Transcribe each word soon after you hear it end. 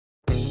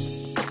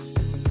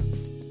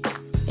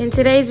In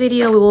today's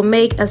video, we will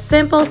make a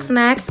simple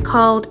snack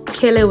called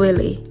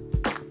KELEWELE.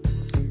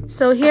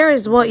 So here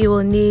is what you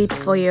will need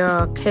for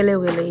your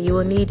KELEWELE. You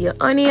will need your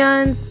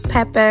onions,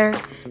 pepper,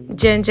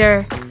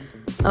 ginger,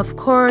 of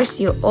course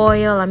your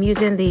oil. I'm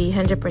using the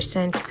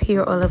 100%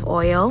 pure olive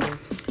oil.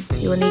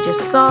 You will need your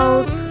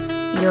salt,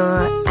 your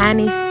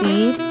anise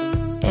seed,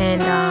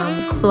 and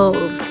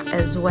cloves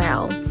as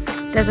well.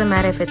 Doesn't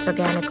matter if it's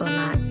organic or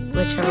not,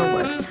 whichever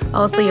works.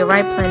 Also your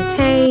ripe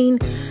plantain,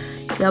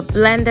 your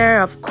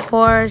blender, of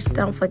course,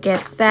 don't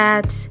forget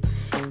that.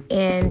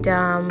 And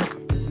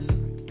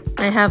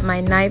I have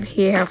my knife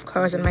here, of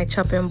course, and my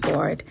chopping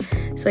board.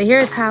 So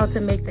here's how to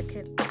make the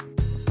KELEWELE.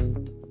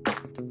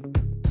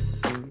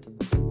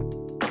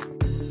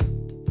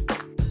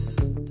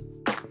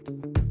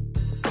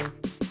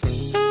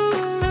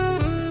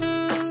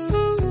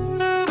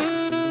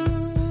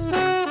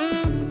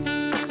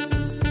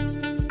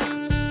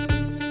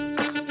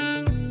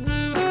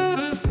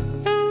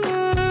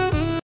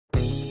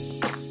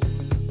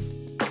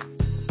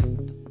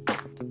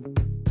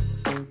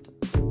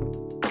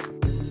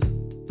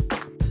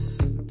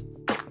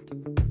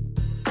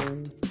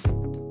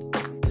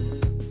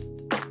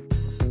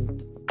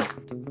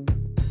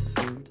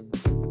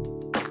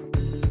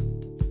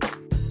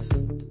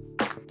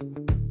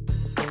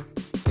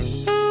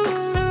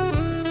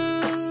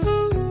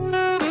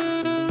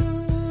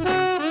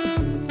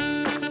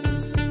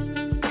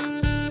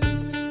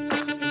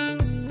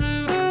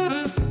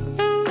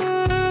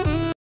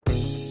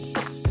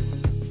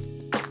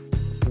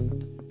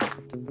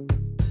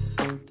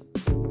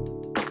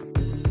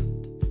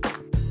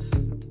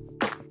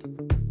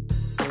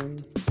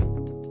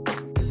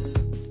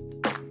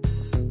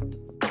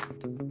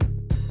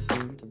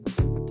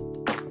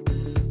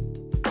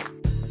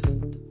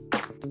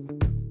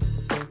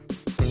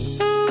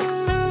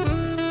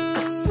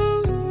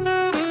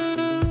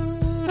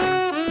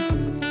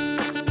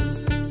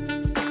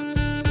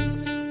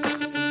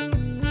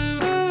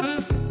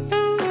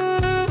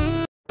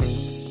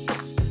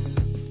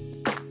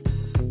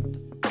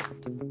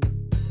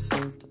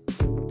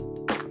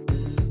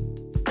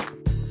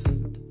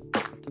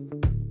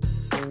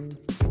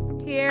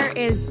 Here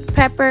is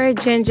pepper,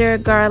 ginger,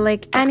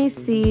 garlic, anise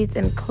seeds,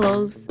 and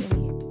cloves.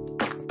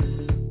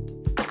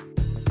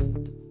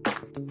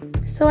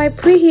 So I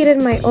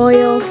preheated my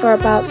oil for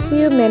about a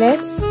few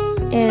minutes,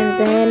 and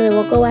then we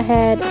will go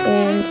ahead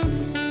and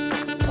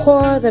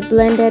pour the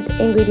blended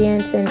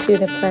ingredients into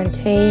the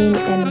plantain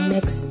and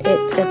mix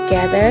it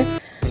together.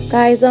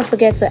 Guys, don't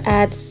forget to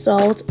add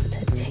salt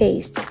to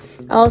taste.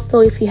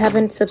 Also, if you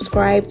haven't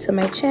subscribed to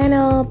my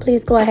channel,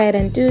 please go ahead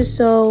and do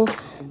so.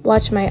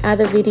 Watch my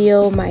other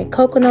video, my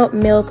coconut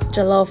milk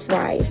jollof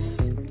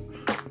rice.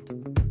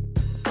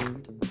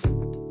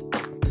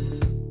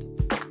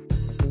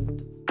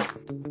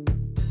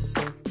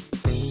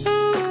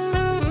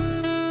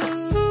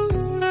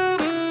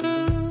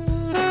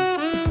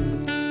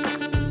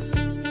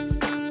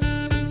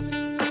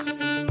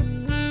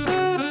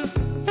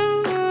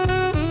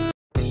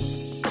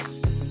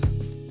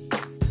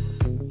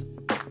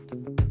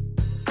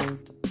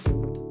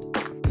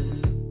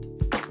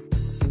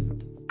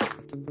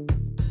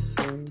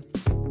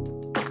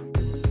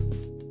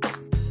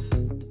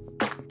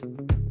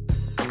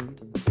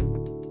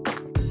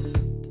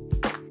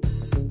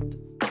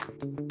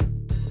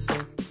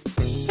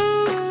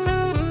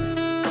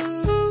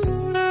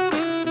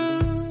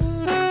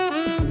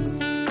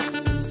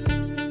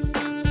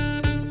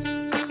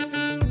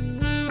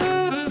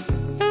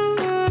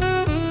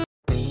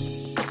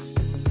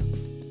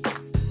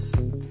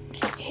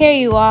 Here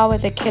you are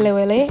with the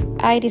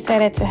KELEWELE. I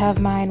decided to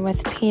have mine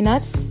with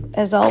peanuts.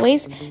 As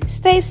always,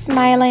 stay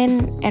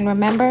smiling and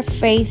remember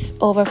faith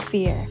over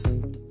fear.